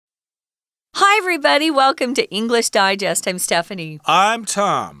Hi, everybody. Welcome to English Digest. I'm Stephanie. I'm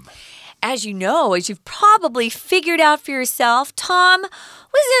Tom. As you know, as you've probably figured out for yourself, Tom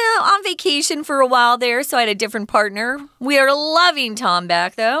was on vacation for a while there, so I had a different partner. We are loving Tom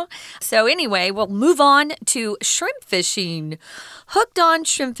back, though. So anyway, we'll move on to shrimp fishing. Hooked on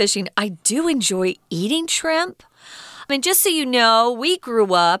shrimp fishing. I do enjoy eating shrimp. I mean, just so you know, we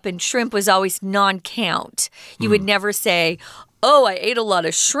grew up and shrimp was always non-count. You would never say, oh, I ate a lot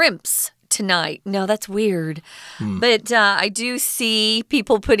of shrimps tonight. No, that's weird. But I do see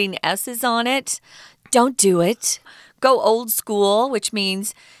people putting S's on it. Don't do it. Go old school, which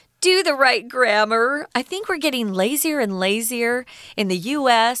means do the right grammar. I think we're getting lazier and lazier in the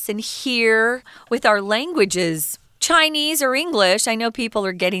U.S. and here with our languages. Chinese or English, I know people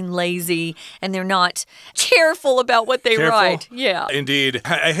are getting lazy and they're not careful about what they write. Yeah. Indeed.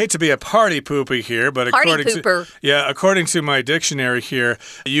 I hate to be a party pooper here, but according to my dictionary here,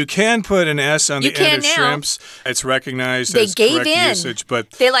 you can put an S on the end of shrimps. It's recognized as correct usage, but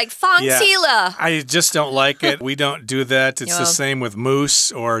they like Fangxila. I just don't like it. We don't do that. It's the same with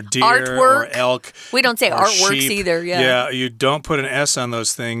moose or deer artwork. Or elk. We don't say artworks sheep. either. Yeah, you don't put an S on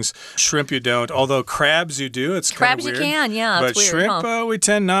those things. Shrimp you don't. Although crabs you do. It's kind of weird. You can, yeah. But it's weird, shrimp, we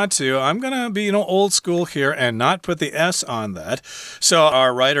tend not to. I'm going to be old school here and not put the S on that. So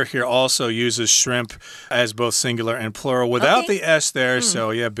our writer here also uses shrimp as both singular and plural without the S there.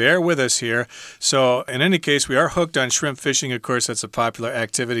 So yeah, bear with us here. So in any case, we are hooked on shrimp fishing. Of course, that's a popular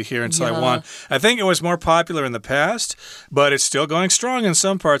activity here in Taiwan. I think it was more popular in the past, but it's still going strong in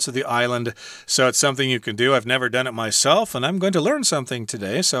some parts of the island. So it's something you can do. I've never done it myself, and I'm going to learn something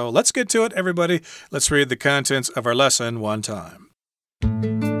today. So let's get to it, everybody. Let's read the contents of our lesson one time.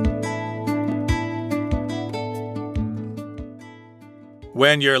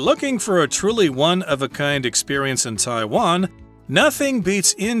 When you're looking for a truly one-of-a-kind experience in Taiwan, nothing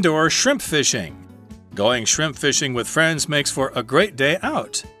beats indoor shrimp fishing. Going shrimp fishing with friends makes for a great day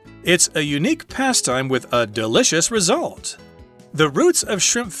out. It's a unique pastime with a delicious result. The roots of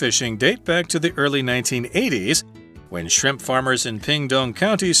shrimp fishing date back to the early 1980s, when shrimp farmers in Pingdong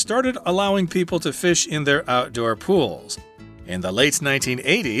County started allowing people to fish in their outdoor pools. In the late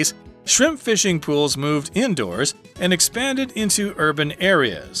 1980s, shrimp fishing pools moved indoors and expanded into urban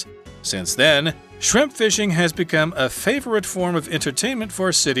areas. Since then, shrimp fishing has become a favorite form of entertainment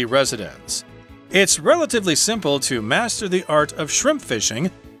for city residents. It's relatively simple to master the art of shrimp fishing,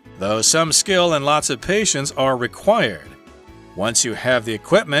 though some skill and lots of patience are required. Once you have the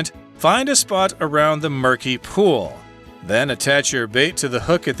equipment, find a spot around the murky pool. Then attach your bait to the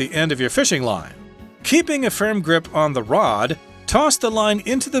hook at the end of your fishing line. Keeping a firm grip on the rod, toss the line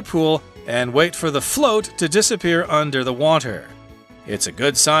into the pool and wait for the float to disappear under the water. It's a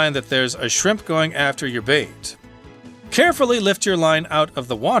good sign that there's a shrimp going after your bait. Carefully lift your line out of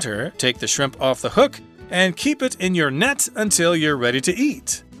the water, take the shrimp off the hook, and keep it in your net until you're ready to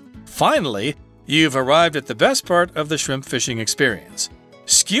eat. Finally, you've arrived at the best part of the shrimp fishing experience.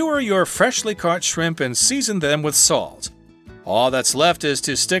 Skewer your freshly caught shrimp and season them with salt. All that's left is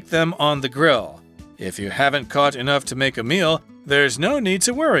to stick them on the grill. If you haven't caught enough to make a meal, there's no need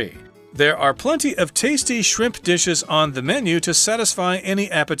to worry. There are plenty of tasty shrimp dishes on the menu to satisfy any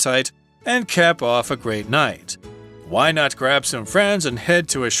appetite and cap off a great night. Why not grab some friends and head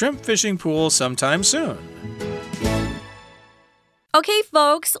to a shrimp fishing pool sometime soon? Okay,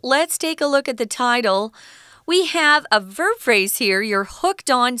 folks, let's take a look at the title. We have a verb phrase here. You're hooked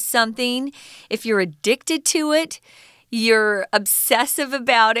on something. If you're addicted to it, you're obsessive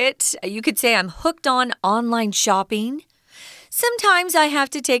about it. You could say I'm hooked on online shopping. Sometimes I have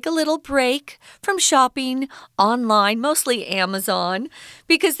to take a little break from shopping online, mostly Amazon,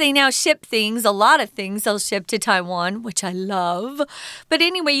 because they now ship things, a lot of things they'll ship to Taiwan, which I love. But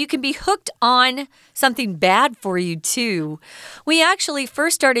anyway, you can be hooked on something bad for you too. We actually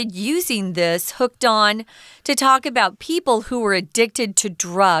first started using this hooked on to talk about people who were addicted to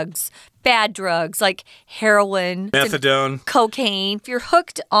drugs. Bad drugs like heroin, methadone, cocaine. If you're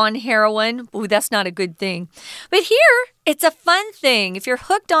hooked on heroin, ooh, that's not a good thing. But here, it's a fun thing. If you're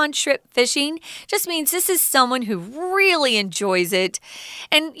hooked on shrimp fishing, just means this is someone who really enjoys it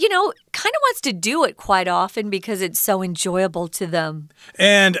and, kind of wants to do it quite often because it's so enjoyable to them.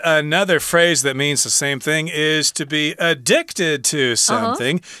 And another phrase that means the same thing is to be addicted to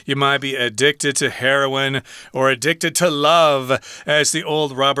something. You might be addicted to heroin or addicted to love, as the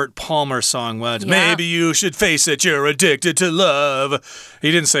old Robert Palmer song was. Yeah. Maybe you should face it, you're addicted to love.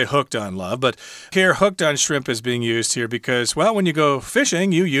 He didn't say hooked on love, but here hooked on shrimp is being used here because, well, when you go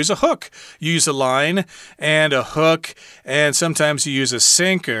fishing, you use a hook. You use a line and a hook, and sometimes you use a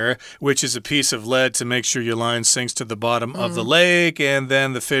sinker, which is a piece of lead to make sure your line sinks to the bottom of the lake, and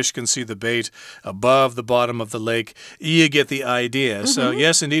then the fish can see the bait above the bottom of the lake. You get the idea. So,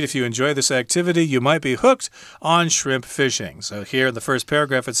 yes, indeed, if you enjoy this activity, you might be hooked on shrimp fishing. So here in the first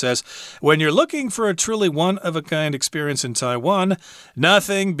paragraph, it says, when you're looking for a truly one-of-a-kind experience in Taiwan,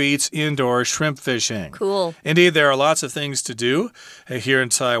 nothing beats indoor shrimp fishing. Cool. Indeed, there are lots of things to do here in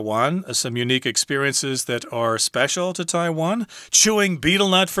Taiwan. Some unique experiences that are special to Taiwan. Chewing betel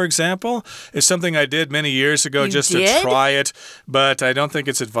nut, for example, is something I did many years ago just to try it, but I don't think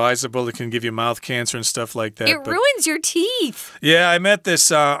it's advisable. It can give you mouth cancer and stuff like that. It ruins your teeth. Yeah, I met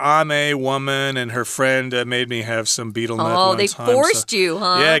this Ame woman, and her friend made me have some betel nut one time. Oh, they forced you,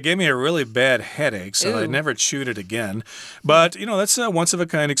 huh? Yeah, it gave me a really bad headache, so I never chewed it again. But, you know, that's a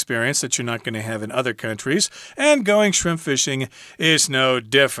once-of-a-kind experience that you're not going to have in other countries, and going shrimp fishing is no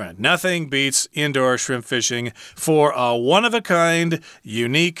different. Nothing beats indoor shrimp fishing for a one-of-a-kind,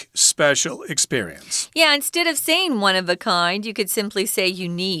 unique, special experience. Yeah, instead of saying one-of-a-kind, you could simply say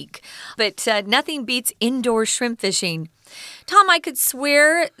unique. But nothing beats indoor shrimp fishing. Tom, I could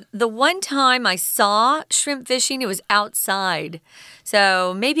swear the one time I saw shrimp fishing, it was outside.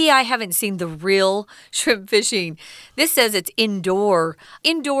 So maybe I haven't seen the real shrimp fishing. This says it's indoor.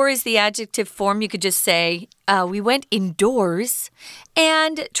 Indoor is the adjective form. You could just say, we went indoors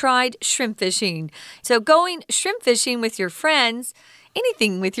and tried shrimp fishing. So going shrimp fishing with your friends,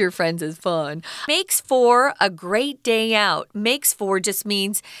 anything with your friends is fun. Makes for a great day out. Makes for just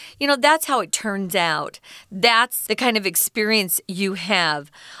means, you know, that's how it turns out. That's the kind of experience you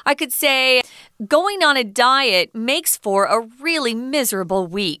have. I could say going on a diet makes for a really miserable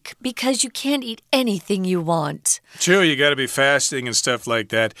week because you can't eat anything you want. True, you got to be fasting and stuff like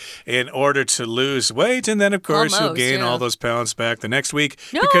that in order to lose weight. And then, of course, you'll gain all those pounds back the next week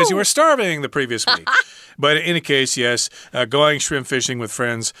because you were starving the previous week. But in any case, yes, going shrimp fishing with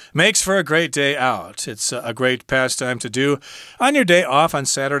friends makes for a great day out. It's a great pastime to do on your day off on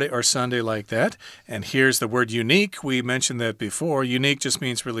Saturday or Sunday like that. And here's the word unique. We mentioned that before. Unique just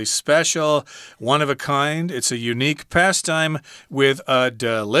means really special, one of a kind. It's a unique pastime with a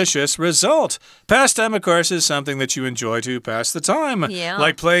delicious result. Pastime, of course, is something that you enjoy to pass the time. Yeah.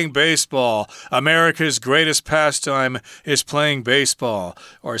 Like playing baseball. America's greatest pastime is playing baseball,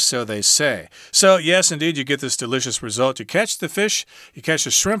 or so they say. So, yes, indeed, you get this delicious result. You catch the fish, you catch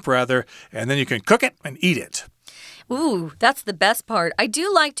the shrimp rather, and then you can cook it and eat it. Ooh, that's the best part. I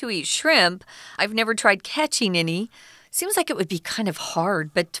do like to eat shrimp. I've never tried catching any. Seems like it would be kind of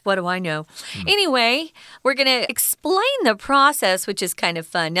hard, but what do I know? Anyway, we're going to explain the process, which is kind of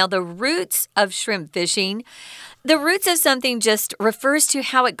fun. Now, the roots of shrimp fishing, the roots of something just refers to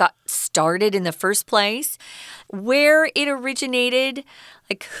how it got started in the first place, where it originated,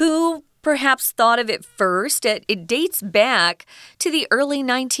 like who perhaps thought of it first. It dates back to the early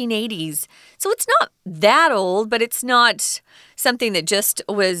 1980s. So it's not that old, but it's not something that just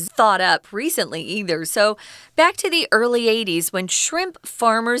was thought up recently either. So back to the early 80s when shrimp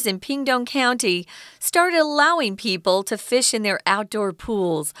farmers in Pingdong County started allowing people to fish in their outdoor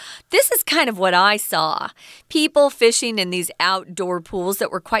pools. This is kind of what I saw. People fishing in these outdoor pools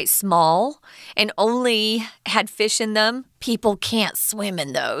that were quite small and only had fish in them. People can't swim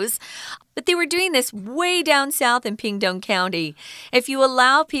in those. But they were doing this way down south in Pingdong County. If you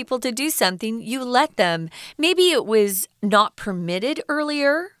allow people to do something, you let them. Maybe it was not permitted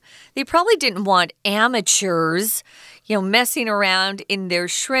earlier. They probably didn't want amateurs, messing around in their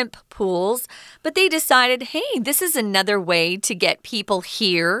shrimp pools. But they decided, hey, this is another way to get people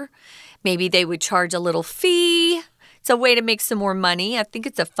here. Maybe they would charge a little fee. It's a way to make some more money. I think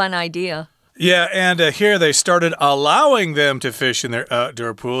it's a fun idea. Yeah, and here they started allowing them to fish in their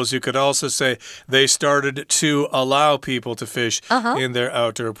outdoor pools. You could also say they started to allow people to fish in their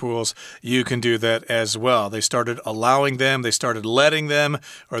outdoor pools. You can do that as well. They started allowing them, they started letting them,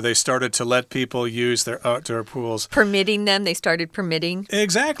 or they started to let people use their outdoor pools. Permitting them, they started permitting.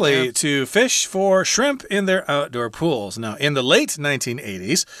 Exactly, to fish for shrimp in their outdoor pools. Now, in the late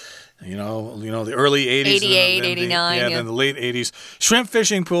 1980s, the early 80s. 88, 89. Then the late 80s. Shrimp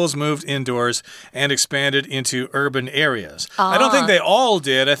fishing pools moved indoors and expanded into urban areas. I don't think they all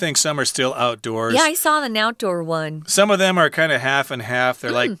did. I think some are still outdoors. Yeah, I saw an outdoor one. Some of them are kind of half and half.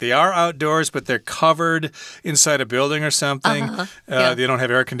 They're like, they are outdoors, but they're covered inside a building or something. They don't have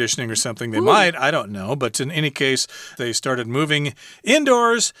air conditioning or something. They might, I don't know. But in any case, they started moving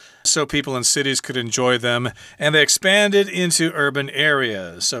indoors so people in cities could enjoy them, and they expanded into urban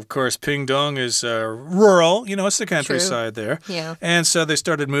areas. Of course, Pingdong is rural, it's the countryside there. Yeah. And so they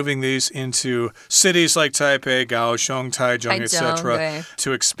started moving these into cities like Taipei, Kaohsiung, Taichung, etc.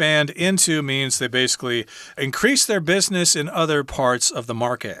 To expand into means they basically increase their business in other parts of the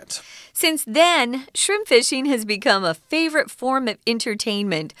market. Since then, shrimp fishing has become a favorite form of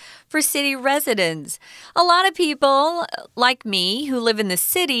entertainment for city residents. A lot of people, like me, who live in the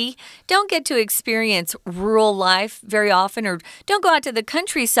city, don't get to experience rural life very often or don't go out to the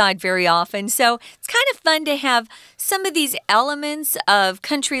countryside very often. So it's kind of fun to have some of these elements of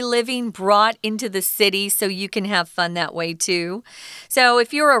country living brought into the city so you can have fun that way too. So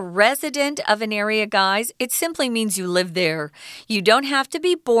if you're a resident of an area, guys, it simply means you live there. You don't have to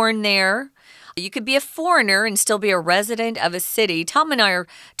be born there. You could be a foreigner and still be a resident of a city. Tom and I are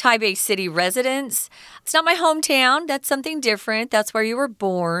Taipei City residents. It's not my hometown. That's something different. That's where you were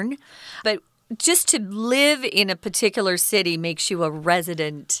born. But just to live in a particular city makes you a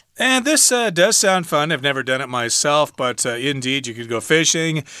resident. And this does sound fun. I've never done it myself, but indeed, you could go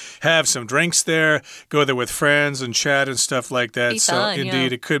fishing, have some drinks there, go there with friends and chat and stuff like that.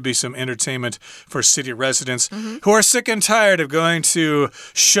 Indeed, it could be some entertainment for city residents who are sick and tired of going to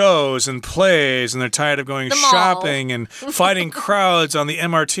shows and plays, and they're tired of going shopping and fighting crowds on the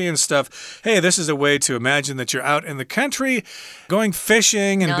MRT and stuff. Hey, this is a way to imagine that you're out in the country, going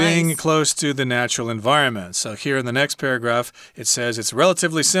fishing and being close to the natural environment. So here in the next paragraph, it says it's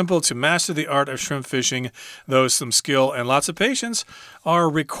relatively simple to master the art of shrimp fishing, though some skill and lots of patience are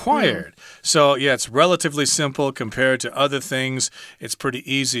required. So, yeah, it's relatively simple compared to other things. It's pretty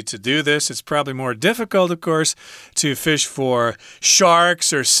easy to do this. It's probably more difficult, of course, to fish for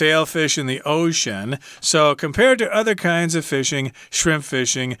sharks or sailfish in the ocean. So, compared to other kinds of fishing, shrimp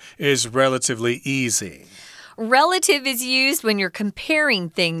fishing is relatively easy. Relative is used when you're comparing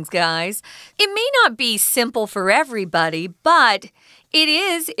things, guys. It may not be simple for everybody, but it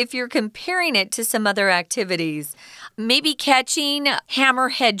is if you're comparing it to some other activities. Maybe catching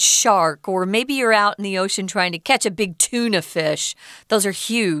hammerhead shark, or maybe you're out in the ocean trying to catch a big tuna fish. Those are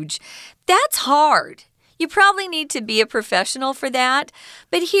huge. That's hard. You probably need to be a professional for that.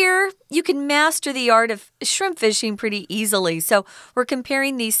 But here, you can master the art of shrimp fishing pretty easily. So we're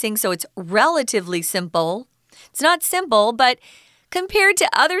comparing these things so it's relatively simple. It's not simple, but compared to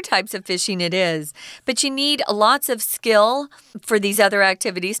other types of fishing, it is. But you need lots of skill for these other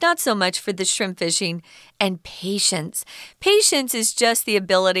activities, not so much for the shrimp fishing, and patience. Patience is just the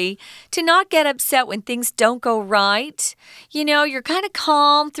ability to not get upset when things don't go right. You're kind of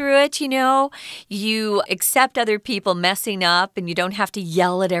calm through it, You accept other people messing up, and you don't have to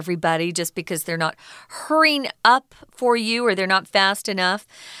yell at everybody just because they're not hurrying up for you or they're not fast enough.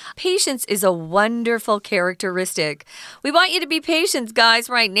 Patience is a wonderful characteristic. We want you to be patient, guys,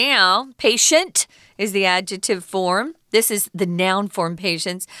 right now. Patient is the adjective form. This is the noun form,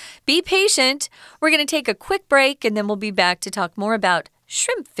 patience. Be patient. We're going to take a quick break, and then we'll be back to talk more about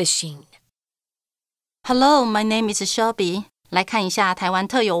shrimp fishing. Hello, my name is Shelby. 来看一下台湾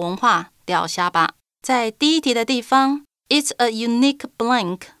特有文化钓虾吧。在第一题的地方 ，It's a unique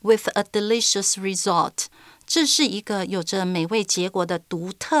blank with a delicious result. 这是一个有着美味结果的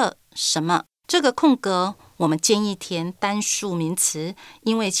独特什么？这个空格我们建议填单数名词，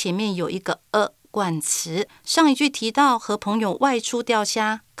因为前面有一个 a 冠词。上一句提到和朋友外出钓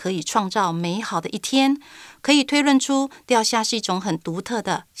虾可以创造美好的一天，可以推论出钓虾是一种很独特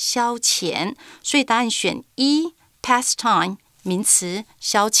的消遣，所以答案选一 pastime 名词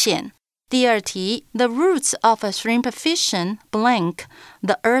消遣。第二题 The roots of a shrimp fishing blank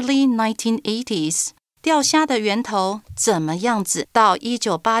the early 1980s 钓虾的源头怎么样子到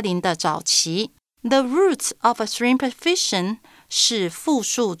1980的早期。The roots of a shrimp fishing 是复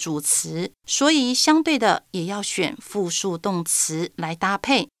数主词，所以相对的也要选复数动词来搭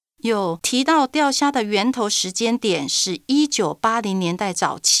配。有提到钓虾的源头时间点是1980年代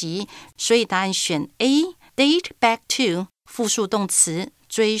早期，所以答案选 A date back to 复数动词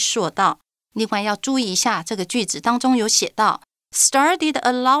追溯到。另外要注意一下，这个句子当中有写到 started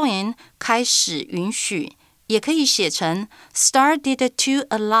allowing 开始允许，也可以写成 started to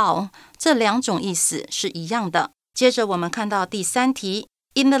allow， 这两种意思是一样的。接着我们看到第三题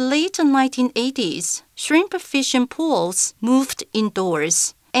In the late 1980s, shrimp fishing pools moved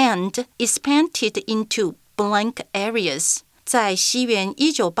indoors and expanded into blank areas. 在西元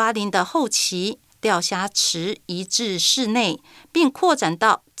1980的后期，钓虾池移至室内，并扩展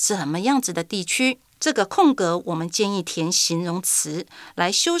到怎么样子的地区？这个空格我们建议填形容词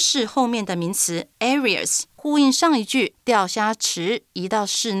来修饰后面的名词 areas， 呼应上一句钓虾池移到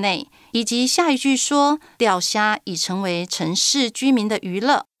室内，以及下一句说钓虾已成为城市居民的娱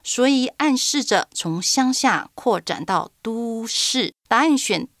乐。所以暗示着从乡下扩展到都市。答案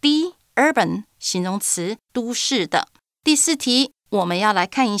选 D urban 形容词都市的。第4题我们要来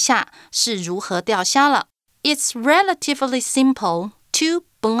看一下是如何钓虾了。It's relatively simple to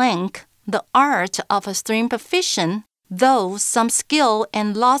blank the art of a shrimp fishing, though some skill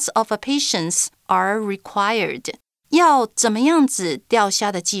and lots of patience are required. 要怎么样子钓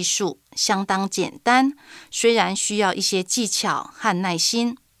虾的技术相当简单，虽然需要一些技巧和耐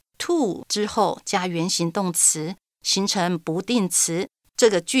心。to 之后加原形动词，形成不定词。这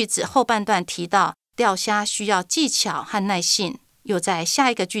个句子后半段提到钓虾需要技巧和耐性，又在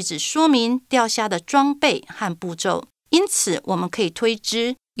下一个句子说明钓虾的装备和步骤。因此我们可以推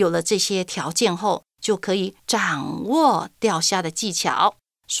知，有了这些条件后，就可以掌握钓虾的技巧。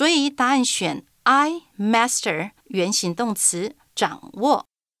所以答案选 I master 原形动词掌握。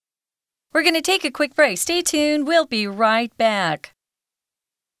We're going to take a quick break. Stay tuned. We'll be right back.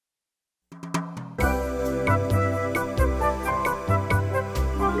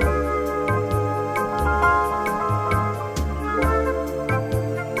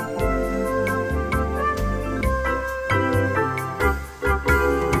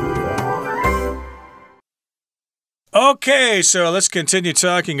 Okay, so let's continue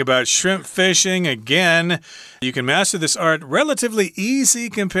talking about shrimp fishing again. You can master this art relatively easy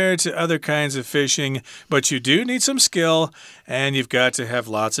compared to other kinds of fishing, but you do need some skill and you've got to have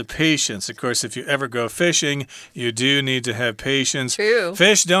lots of patience. Of course, if you ever go fishing, you do need to have patience. True.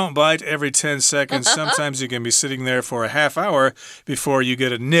 Fish don't bite every 10 seconds. Sometimes you can be sitting there for a half hour before you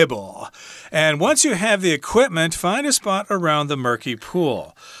get a nibble. And once you have the equipment, find a spot around the murky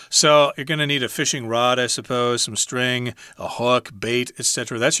pool. So you're going to need a fishing rod, I suppose, some string, a hook, bait,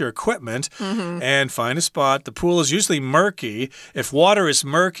 etc. That's your equipment. And find a spot. The pool is usually murky. If water is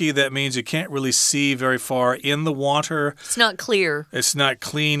murky, that means you can't really see very far in the water. It's not clear. It's not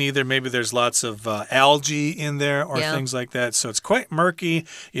clean either. Maybe there's lots of algae in there or things like that. So it's quite murky.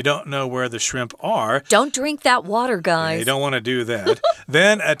 You don't know where the shrimp are. Don't drink that water, guys. Yeah, you don't want to do that.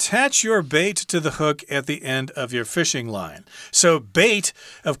 Then attach your bait to the hook at the end of your fishing line. So bait,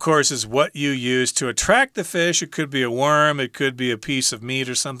 of course, is what you use to attract the fish. It could be a worm. It could be a piece of meat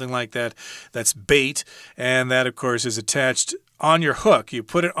or something like that. That's bait. And that, of course, is attached on your hook. You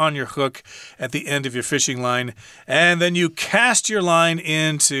put it on your hook at the end of your fishing line, and then you cast your line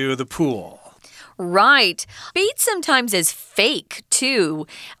into the pool. Right. Bait sometimes is fake, too.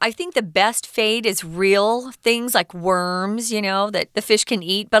 I think the best bait is real things like worms, you know, that the fish can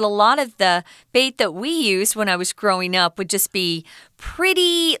eat. But a lot of the bait that we used when I was growing up would just be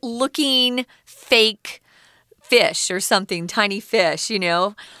pretty looking fake fish or something, tiny fish, you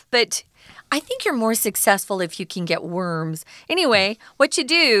know. But I think you're more successful if you can get worms. Anyway, what you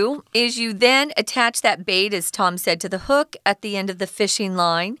do is you then attach that bait, as Tom said, to the hook at the end of the fishing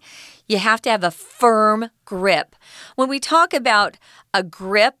line. You have to have a firm grip. When we talk about a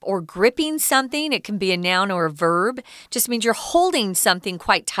grip or gripping something, it can be a noun or a verb. Just means you're holding something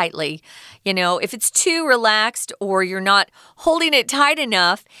quite tightly. You know, if it's too relaxed or you're not holding it tight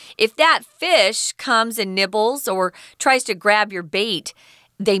enough, if that fish comes and nibbles or tries to grab your bait,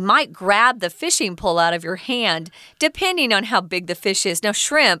 they might grab the fishing pole out of your hand, depending on how big the fish is. Now,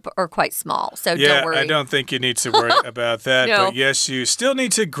 shrimp are quite small, so don't worry. Yeah, I don't think you need to worry about that. No. But yes, you still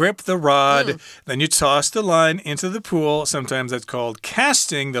need to grip the rod. Then you toss the line into the pool. Sometimes that's called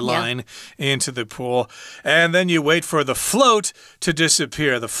casting the line into the pool. And then you wait for the float to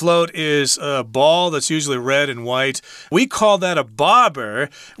disappear. The float is a ball that's usually red and white. We call that a bobber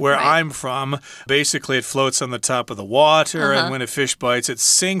where I'm from. Basically, it floats on the top of the water, and when a fish bites, it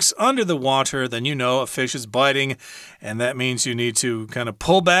sinks under the water, then you know a fish is biting, and that means you need to kind of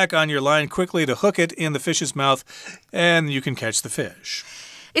pull back on your line quickly to hook it in the fish's mouth, and you can catch the fish.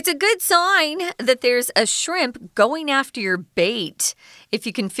 It's a good sign that there's a shrimp going after your bait. If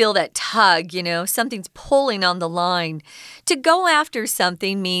you can feel that tug, you know, something's pulling on the line. To go after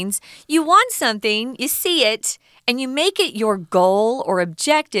something means you want something, you see it, and you make it your goal or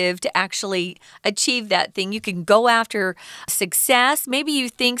objective to actually achieve that thing. You can go after success. Maybe you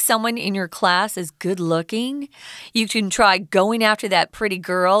think someone in your class is good looking. You can try going after that pretty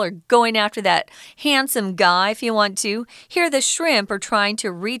girl or going after that handsome guy if you want to. Here the shrimp are trying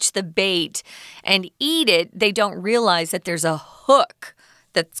to reach the bait and eat it. They don't realize that there's a hook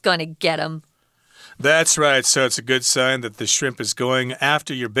that's going to get them. That's right. So it's a good sign that the shrimp is going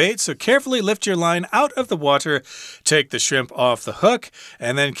after your bait. So carefully lift your line out of the water, take the shrimp off the hook,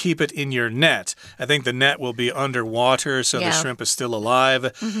 and then keep it in your net. I think the net will be underwater, so the shrimp is still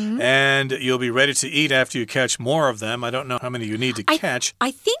alive. And you'll be ready to eat after you catch more of them. I don't know how many you need to catch. I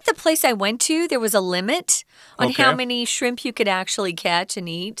think the place I went to, there was a limit. on how many shrimp you could actually catch and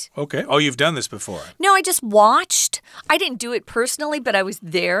eat. Okay. Oh, you've done this before. No, I just watched. I didn't do it personally, but I was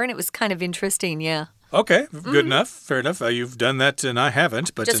there, and it was kind of interesting, yeah. Okay, good enough. Fair enough. You've done that and I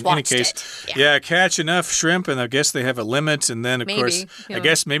haven't. But just in any case, yeah, catch enough shrimp and I guess they have a limit. And then, of course, yeah. I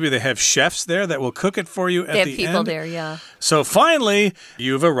guess maybe they have chefs there that will cook it for you at the end. They have people there, yeah. So finally,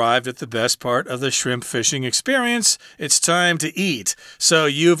 you've arrived at the best part of the shrimp fishing experience. It's time to eat. So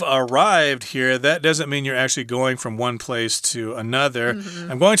you've arrived here. That doesn't mean you're actually going from one place to another.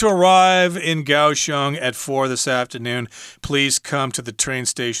 I'm going to arrive in Kaohsiung at 4 this afternoon. Please come to the train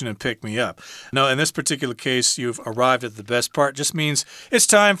station and pick me up. No, in this particular case, you've arrived at the best part. Just means it's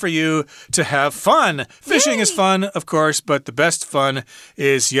time for you to have fun. Fishing is fun, of course, but the best fun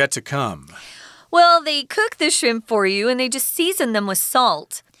is yet to come. Well, they cook the shrimp for you and they just season them with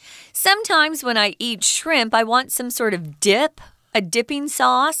salt. Sometimes when I eat shrimp, I want some sort of dip, a dipping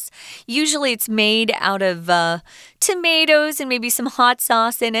sauce. Usually it's made out of tomatoes and maybe some hot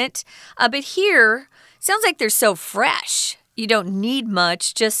sauce in it. But here, sounds like they're so fresh. You don't need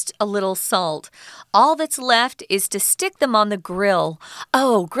much, just a little salt. All that's left is to stick them on the grill.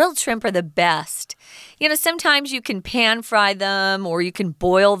 Oh, grilled shrimp are the best. You know, sometimes you can pan fry them or you can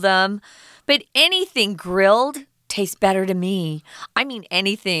boil them, but anything grilled tastes better to me. I mean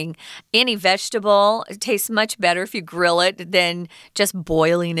anything. Any vegetable, it tastes much better if you grill it than just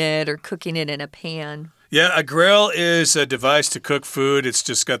boiling it or cooking it in a pan. Yeah, a grill is a device to cook food. It's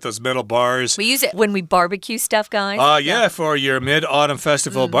just got those metal bars. We use it when we barbecue stuff, guys. Yeah, for your Mid-Autumn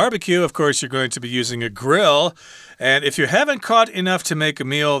Festival barbecue, of course, you're going to be using a grill. And if you haven't caught enough to make a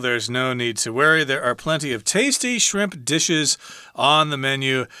meal, there's no need to worry. There are plenty of tasty shrimp dishes on the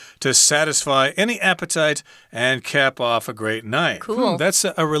menu to satisfy any appetite and cap off a great night. Cool. That's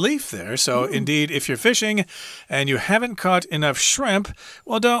a relief there. So, indeed, if you're fishing and you haven't caught enough shrimp,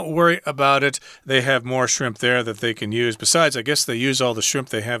 well, don't worry about it. They have more shrimp there that they can use. Besides, I guess they use all the shrimp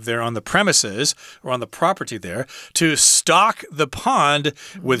they have there on the premises or on the property there to stock the pond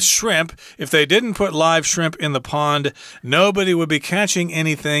with shrimp. If they didn't put live shrimp in the pond, nobody would be catching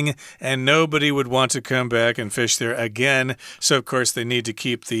anything and nobody would want to come back and fish there again. So, of course, they need to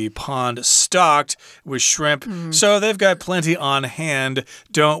keep the pond stocked with shrimp. So they've got plenty on hand.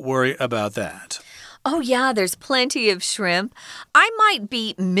 Don't worry about that. Oh, yeah, there's plenty of shrimp. I might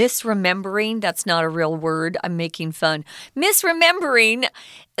be misremembering. That's not a real word. I'm making fun. Misremembering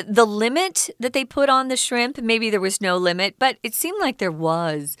the limit that they put on the shrimp. Maybe there was no limit, but it seemed like there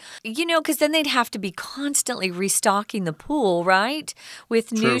was. You know, because then they'd have to be constantly restocking the pool, right?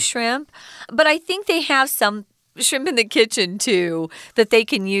 With new shrimp. But I think they have some shrimp in the kitchen too that they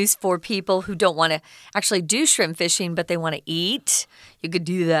can use for people who don't want to actually do shrimp fishing but they want to eat. You could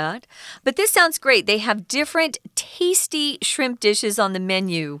do that. But this sounds great. They have different tasty shrimp dishes on the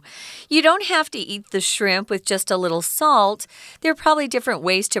menu. You don't have to eat the shrimp with just a little salt. There are probably different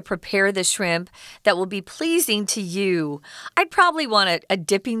ways to prepare the shrimp that will be pleasing to you. I'd probably want a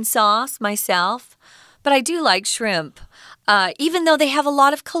dipping sauce myself, but I do like shrimp. Even though they have a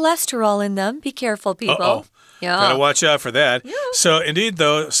lot of cholesterol in them. Be careful, people. Yeah. Gotta watch out for that. Yeah. So, indeed,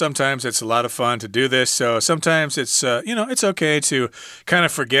 though, sometimes it's a lot of fun to do this. So, sometimes it's, it's okay to kind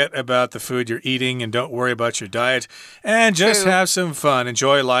of forget about the food you're eating and don't worry about your diet and just have some fun.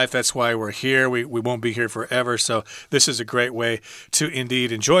 Enjoy life. That's why we're here. We won't be here forever. So, this is a great way to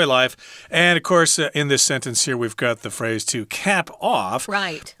indeed enjoy life. And, of course, in this sentence here, we've got the phrase to cap off.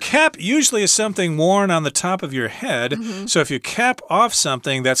 Right. Cap usually is something worn on the top of your head. So, if you cap off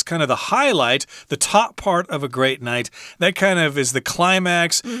something, that's kind of the highlight, the top part of a great night. That kind of is the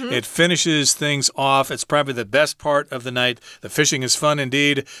climax. It finishes things off. It's probably the best part of the night. The fishing is fun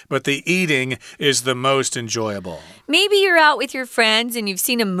indeed, but the eating is the most enjoyable. Maybe you're out with your friends and you've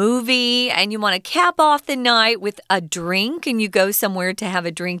seen a movie and you want to cap off the night with a drink and you go somewhere to have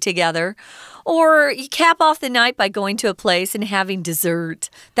a drink together. Or you cap off the night by going to a place and having dessert.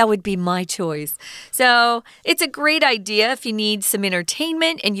 That would be my choice. So it's a great idea if you need some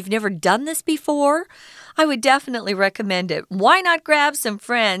entertainment and you've never done this before. I would definitely recommend it. Why not grab some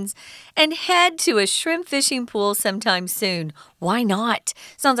friends and head to a shrimp fishing pool sometime soon? Why not?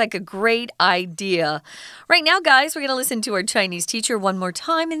 Sounds like a great idea. Right now, guys, we're going to listen to our Chinese teacher one more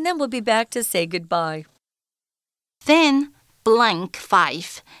time, and then we'll be back to say goodbye. Then, blank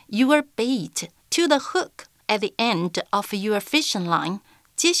 5, your bait to the hook at the end of your fishing line.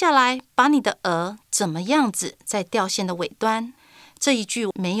 接下来，把你的饵怎么样子在钓线的尾端。这一句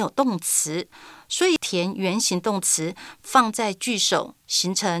没有动词，所以填原形动词放在句首，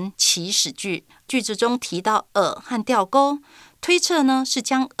形成祈使句。句子中提到饵和钓钩，推测呢是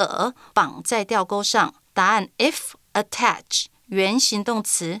将饵绑在钓钩上。答案 F attach 原形动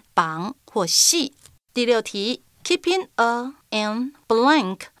词绑或系。第6题 Keeping an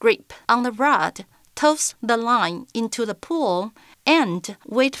blank grip on the rod, toss the line into the pool, and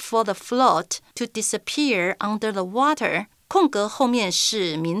wait for the float to disappear under the water. 空格后面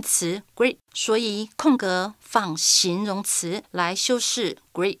是名词 grip， 所以空格放形容词来修饰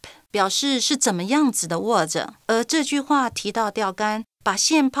grip， 表示是怎么样子的握着。而这句话提到钓竿，把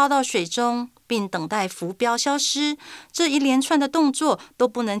线抛到水中，并等待浮标消失，这一连串的动作都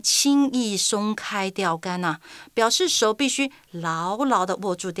不能轻易松开钓竿啊，表示手必须牢牢地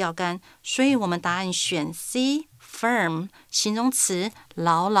握住钓竿。所以我们答案选 C firm， 形容词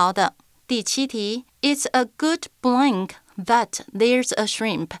牢牢的。第7题 It's a good blank that there's a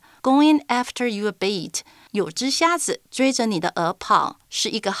shrimp going after your bait. 有只虾子追着你的饵跑，是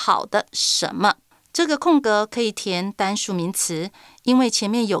一个好的什么？这个空格可以填单数名词，因为前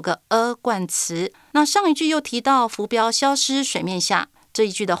面有个 a 冠词。那上一句又提到浮标消失水面下，这一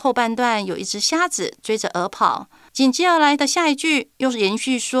句的后半段有一只虾子追着饵跑，紧接而来的下一句又是延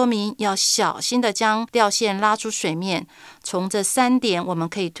续说明要小心的将钓线拉出水面。从这3点我们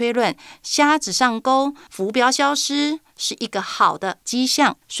可以推论，虾子上钩，浮标消失是一个好的迹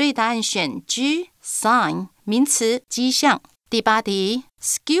象，所以答案选 G sign， 名词迹象。第8题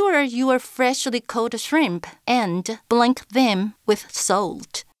Skewer your freshly caught shrimp and blank them with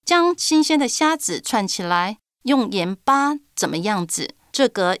salt. 将新鲜的虾子串起来，用盐巴怎么样子？这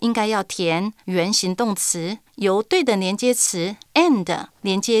个应该要填原形动词，由对等连接词 and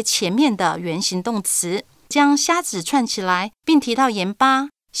连接前面的原形动词。将虾子串起来，并提到盐巴，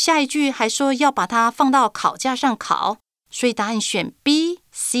下一句还说要把它放到烤架上烤，所以答案选 B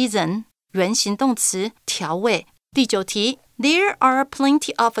season， 原形动词调味。第9题There are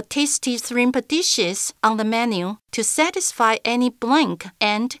plenty of tasty shrimp dishes on the menu to satisfy any blank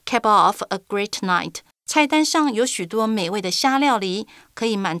and cap off a great night. 菜单上有许多美味的虾料理，可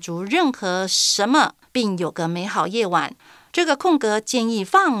以满足任何什么，并有个美好夜晚。这个空格建议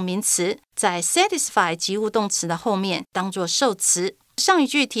放名词，在 satisfy 及物动词的后面当作受词。上一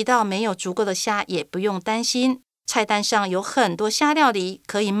句提到没有足够的虾也不用担心，菜单上有很多虾料理，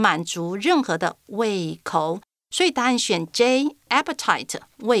可以满足任何的胃口。所以答案选 J appetite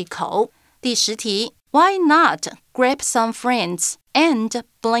胃口。第10题 Why not grab some friends and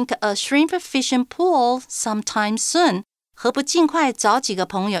blank a shrimp fishing pool sometime soon? 何不尽快找几个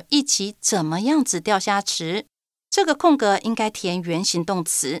朋友一起怎么样子钓虾池？这个空格应该填原形动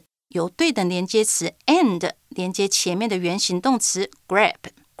词，由对等连接词 and 连接前面的原形动词 grab。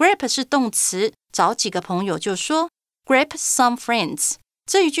 grab 是动词，找几个朋友就说 grab some friends。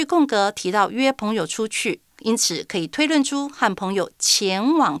 这一句空格提到约朋友出去，因此可以推论出和朋友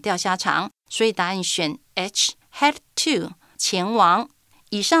前往钓虾场，所以答案选 H head to 前往。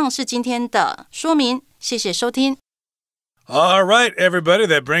以上是今天的说明，谢谢收听。All right, everybody,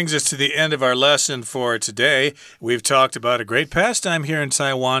 that brings us to the end of our lesson for today. We've talked about a great pastime here in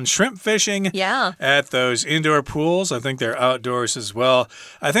Taiwan, shrimp fishing at those indoor pools. I think they're outdoors as well.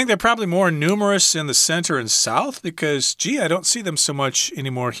 I think they're probably more numerous in the center and south because, I don't see them so much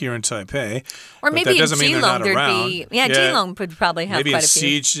anymore here in Taipei. Or maybe in Keelung there'd be... Keelung would probably have maybe quite a few.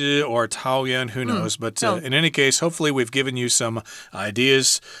 Maybe in Xizhi or Taoyuan, who knows. But in any case, hopefully we've given you some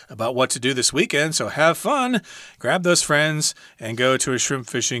ideas about what to do this weekend. So have fun. Grab those friends and go to a shrimp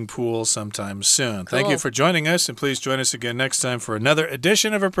fishing pool sometime soon. Thank you for joining us, and please join us again next time for another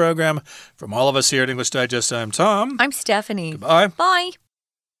edition of our program. From all of us here at English Digest, I'm Tom. I'm Stephanie. Goodbye. Bye.